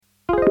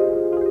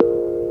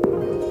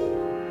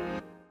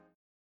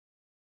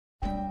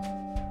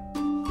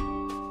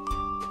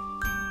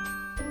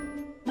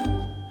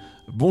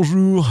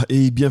Bonjour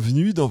et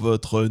bienvenue dans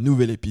votre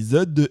nouvel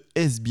épisode de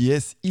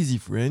SBS Easy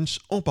French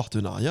en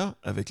partenariat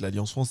avec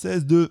l'Alliance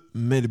française de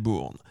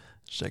Melbourne.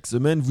 Chaque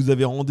semaine, vous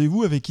avez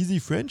rendez-vous avec Easy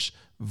French,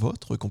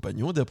 votre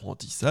compagnon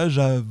d'apprentissage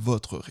à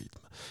votre rythme.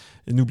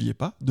 Et n'oubliez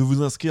pas de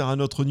vous inscrire à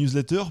notre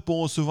newsletter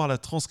pour recevoir la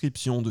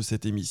transcription de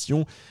cette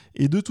émission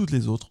et de toutes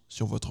les autres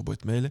sur votre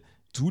boîte mail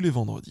tous les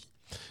vendredis.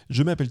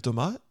 Je m'appelle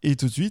Thomas et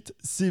tout de suite,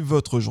 c'est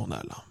votre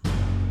journal.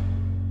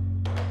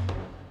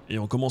 Et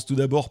on commence tout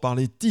d'abord par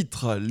les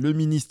titres. Le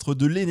ministre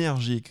de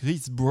l'Énergie,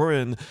 Chris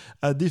Bowen,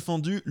 a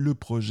défendu le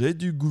projet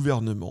du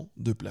gouvernement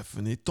de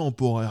plafonner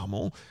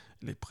temporairement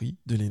les prix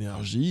de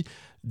l'énergie.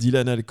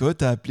 Dylan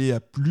Alcott a appelé à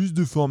plus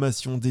de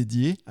formations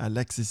dédiées à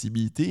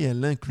l'accessibilité et à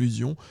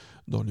l'inclusion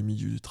dans le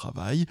milieu du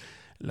travail.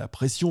 La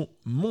pression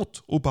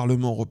monte au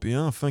Parlement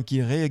européen afin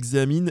qu'il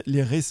réexamine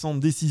les récentes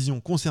décisions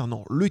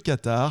concernant le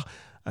Qatar,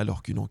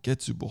 alors qu'une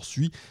enquête se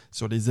poursuit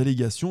sur les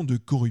allégations de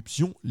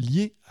corruption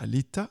liées à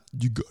l'État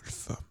du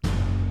Golfe.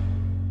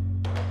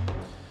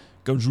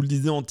 Comme je vous le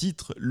disais en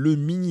titre, le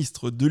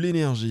ministre de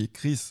l'Énergie,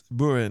 Chris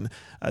Bowen,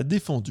 a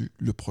défendu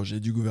le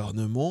projet du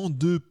gouvernement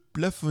de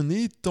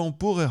plafonner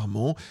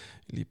temporairement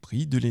les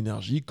prix de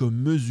l'énergie comme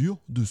mesure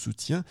de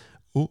soutien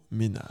aux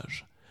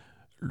ménages.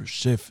 Le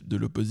chef de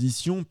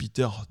l'opposition,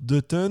 Peter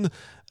Dutton,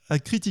 a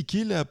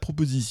critiqué la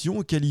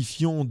proposition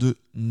qualifiant de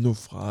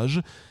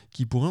naufrage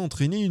qui pourrait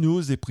entraîner une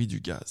hausse des prix du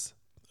gaz,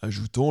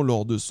 ajoutant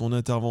lors de son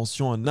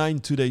intervention à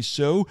Nine Today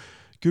Show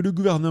que le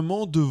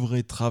gouvernement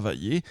devrait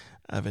travailler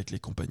avec les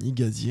compagnies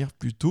gazières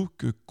plutôt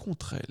que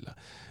contre elles.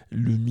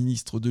 Le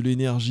ministre de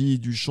l'Énergie et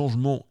du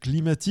Changement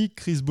climatique,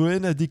 Chris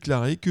Bowen, a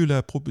déclaré que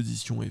la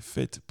proposition est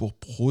faite pour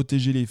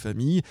protéger les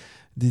familles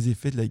des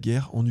effets de la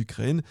guerre en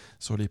Ukraine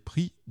sur les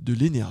prix de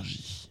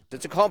l'énergie.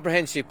 It's a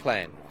comprehensive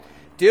plan.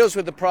 Deals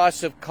with the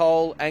price of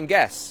coal and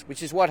gas,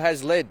 which is what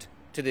has led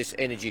to this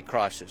energy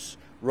crisis.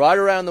 Right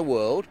around the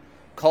world,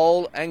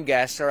 coal and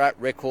gas are at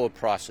record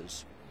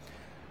prices.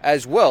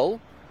 As well,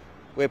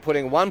 we're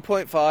putting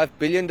 $1.5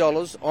 billion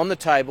on the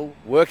table,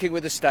 working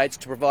with the states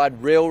to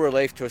provide real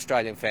relief to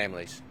Australian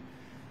families.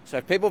 So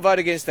if people vote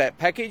against that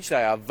package,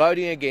 they are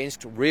voting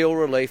against real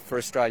relief for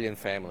Australian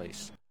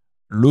families.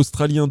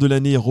 L'Australien de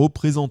l'année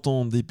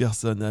représentant des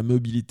personnes à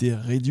mobilité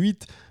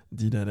réduite,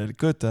 Dylan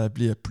Alcott, a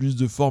appelé à plus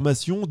de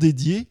formations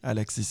dédiées à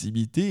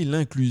l'accessibilité et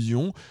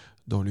l'inclusion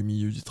dans le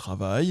milieu du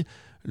travail.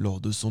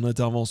 Lors de son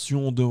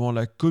intervention devant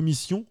la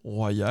Commission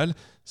royale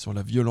sur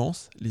la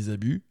violence, les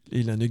abus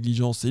et la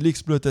négligence et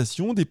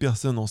l'exploitation des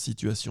personnes en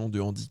situation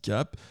de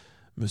handicap,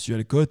 M.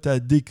 Alcott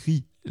a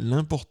décrit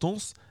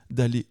l'importance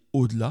d'aller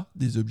au-delà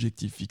des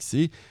objectifs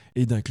fixés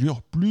et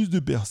d'inclure plus de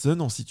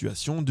personnes en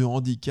situation de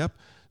handicap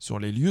sur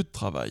les lieux de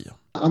travail.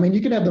 I mean,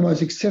 you can have the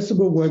most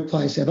accessible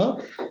workplace ever,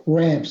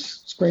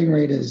 ramps, screen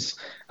readers,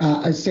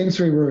 a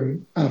sensory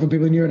room for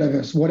people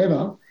neurodiverse,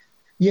 whatever.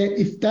 Yet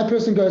if that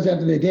person goes out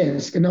to their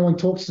desk and no one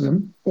talks to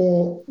them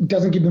or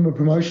doesn't give them a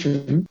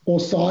promotion or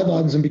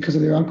sidelines them because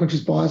of their unconscious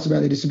bias about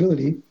their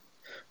disability,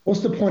 what's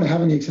the point of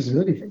having the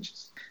accessibility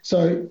features?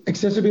 So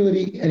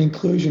accessibility and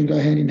inclusion go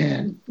hand in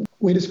hand.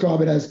 We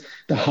describe it as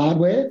the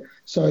hardware,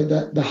 so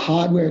the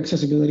hardware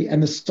accessibility,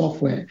 and the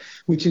software,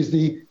 which is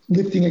the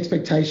lifting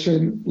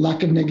expectation,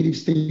 lack of negative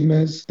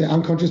stigmas, the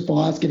unconscious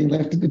bias getting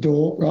left at the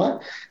door, right?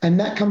 And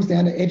that comes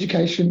down to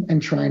education and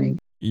training.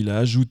 Il a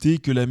ajouté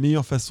que la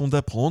meilleure façon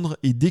d'apprendre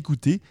est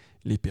d'écouter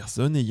les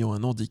personnes ayant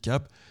un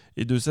handicap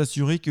et de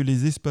s'assurer que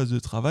les espaces de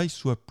travail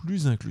soient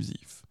plus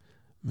inclusifs.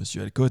 M.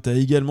 Alcott a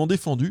également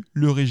défendu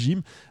le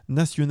régime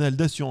national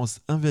d'assurance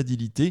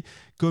invalidité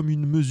comme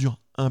une mesure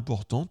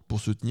importante pour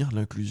soutenir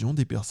l'inclusion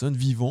des personnes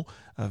vivant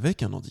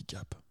avec un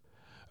handicap.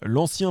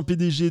 L'ancien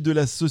PDG de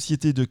la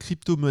société de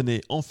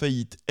crypto-monnaie en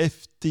faillite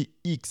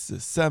FTX,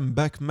 Sam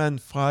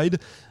Bankman-Fried,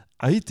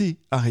 a été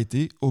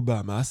arrêté aux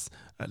Bahamas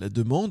à la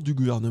demande du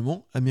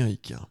gouvernement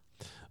américain.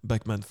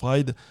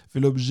 Bankman-Fried fait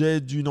l'objet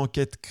d'une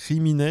enquête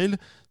criminelle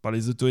par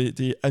les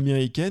autorités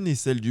américaines et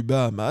celles du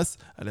Bahamas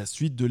à la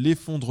suite de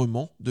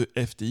l'effondrement de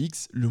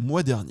FTX le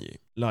mois dernier.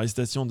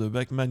 L'arrestation de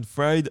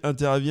Bankman-Fried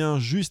intervient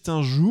juste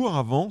un jour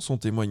avant son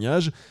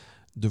témoignage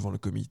devant le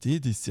comité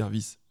des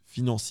services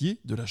financiers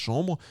de la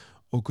Chambre,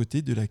 aux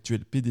côtés de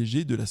l'actuel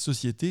PDG de la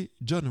société,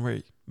 John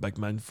Ray.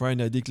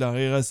 Bankman-Fried a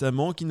déclaré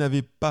récemment qu'il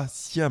n'avait pas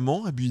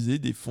sciemment abusé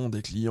des fonds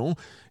des clients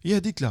et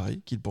a déclaré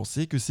qu'il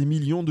pensait que ces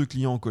millions de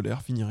clients en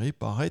colère finiraient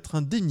par être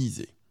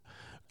indemnisés.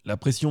 La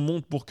pression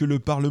monte pour que le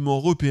Parlement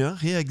européen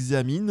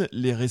réexamine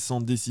les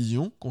récentes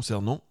décisions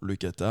concernant le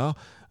Qatar,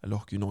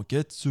 alors qu'une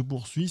enquête se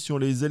poursuit sur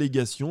les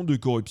allégations de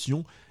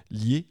corruption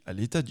liées à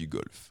l'État du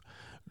Golfe.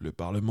 Le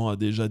Parlement a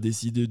déjà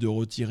décidé de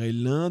retirer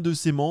l'un de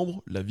ses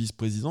membres, la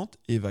vice-présidente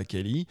Eva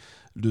Kaili,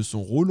 de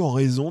son rôle en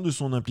raison de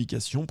son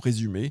implication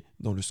présumée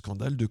dans le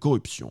scandale de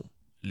corruption.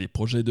 Les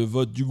projets de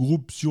vote du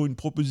groupe sur une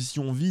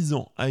proposition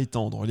visant à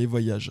étendre les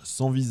voyages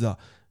sans visa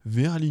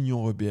vers l'Union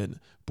européenne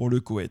pour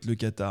le Koweït, le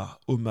Qatar,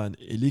 Oman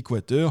et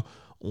l'Équateur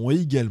ont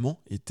également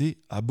été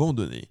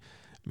abandonnés.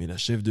 Mais la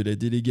chef de la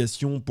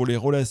délégation pour les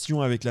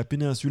relations avec la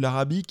péninsule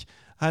arabique,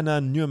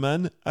 Hanan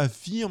Neumann,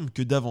 affirme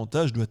que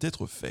davantage doit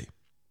être fait.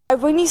 I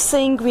really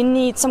think we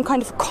need some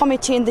kind of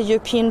committee in the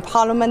European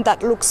Parliament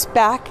that looks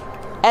back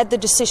at the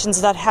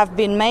decisions that have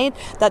been made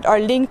that are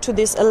linked to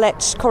this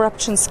alleged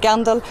corruption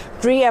scandal,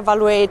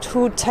 re-evaluate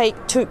who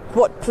took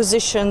what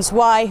positions,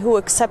 why, who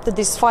accepted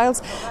these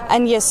files,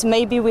 and yes,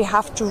 maybe we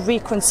have to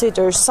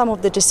reconsider some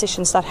of the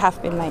decisions that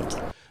have been made.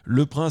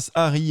 Le prince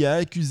Harry a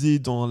accusé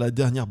dans la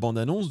dernière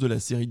bande-annonce de la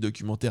série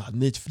documentaire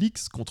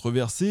Netflix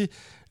controversée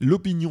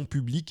l'opinion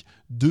publique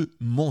de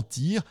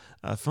mentir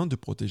afin de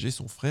protéger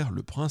son frère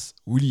le prince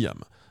William.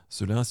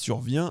 Cela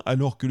survient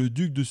alors que le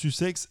duc de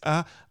Sussex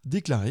a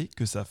déclaré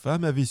que sa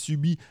femme avait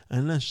subi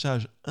un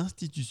lynchage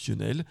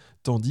institutionnel,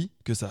 tandis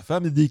que sa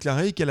femme a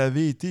déclaré qu'elle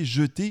avait été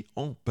jetée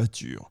en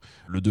pâture.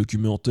 Le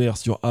documentaire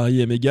sur Harry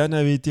et Meghan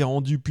avait été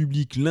rendu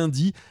public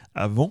lundi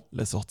avant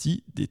la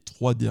sortie des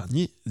 3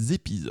 derniers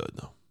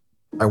épisodes.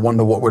 I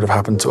wonder what would have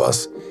happened to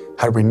us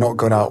had we not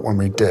got out when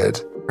we did.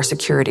 Our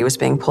security was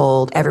being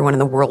pulled. Everyone in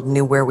the world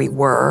knew where we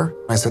were.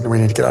 I said, we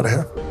need to get out of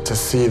here. To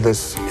see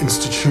this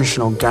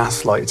institutional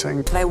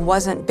gaslighting. But I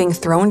wasn't being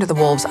thrown to the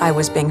wolves, I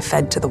was being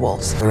fed to the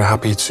wolves. They were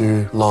happy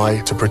to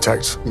lie to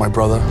protect my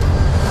brother.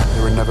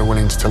 They were never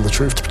willing to tell the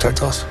truth to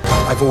protect us.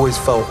 I've always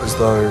felt as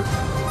though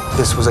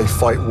this was a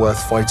fight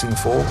worth fighting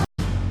for.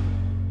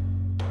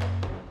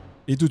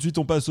 Et tout de suite,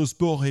 on passe au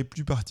sport et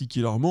plus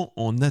particulièrement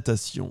en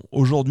natation.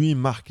 Aujourd'hui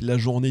marque la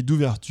journée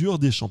d'ouverture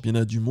des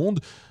championnats du monde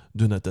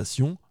de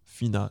natation,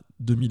 FINA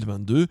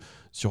 2022.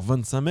 Sur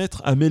 25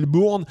 mètres à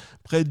Melbourne,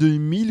 près de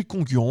 1000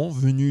 concurrents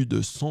venus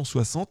de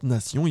 160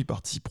 nations y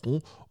participeront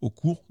au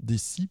cours des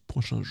 6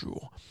 prochains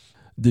jours.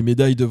 Des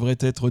médailles devraient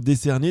être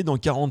décernées dans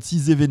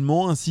 46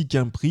 événements ainsi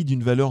qu'un prix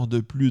d'une valeur de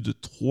plus de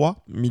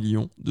 3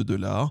 millions de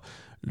dollars.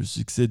 Le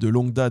succès de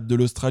longue date de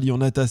l'Australie en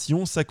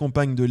natation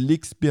s'accompagne de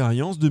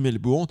l'expérience de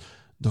Melbourne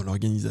dans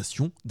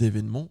l'organisation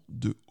d'événements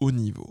de haut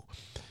niveau.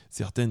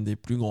 Certaines des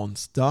plus grandes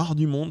stars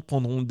du monde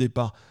prendront le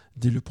départ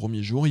dès le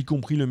premier jour, y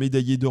compris le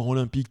médaillé d'or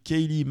olympique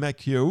Kaylee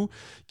McEnroe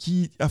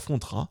qui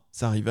affrontera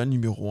sa rivale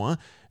numéro 1,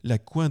 la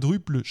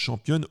quadruple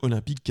championne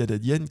olympique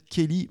canadienne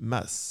Kelly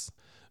Mass.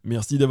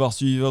 Merci d'avoir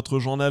suivi votre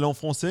journal en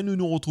français. Nous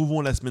nous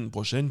retrouvons la semaine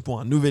prochaine pour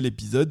un nouvel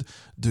épisode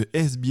de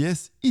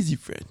SBS Easy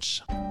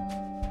French.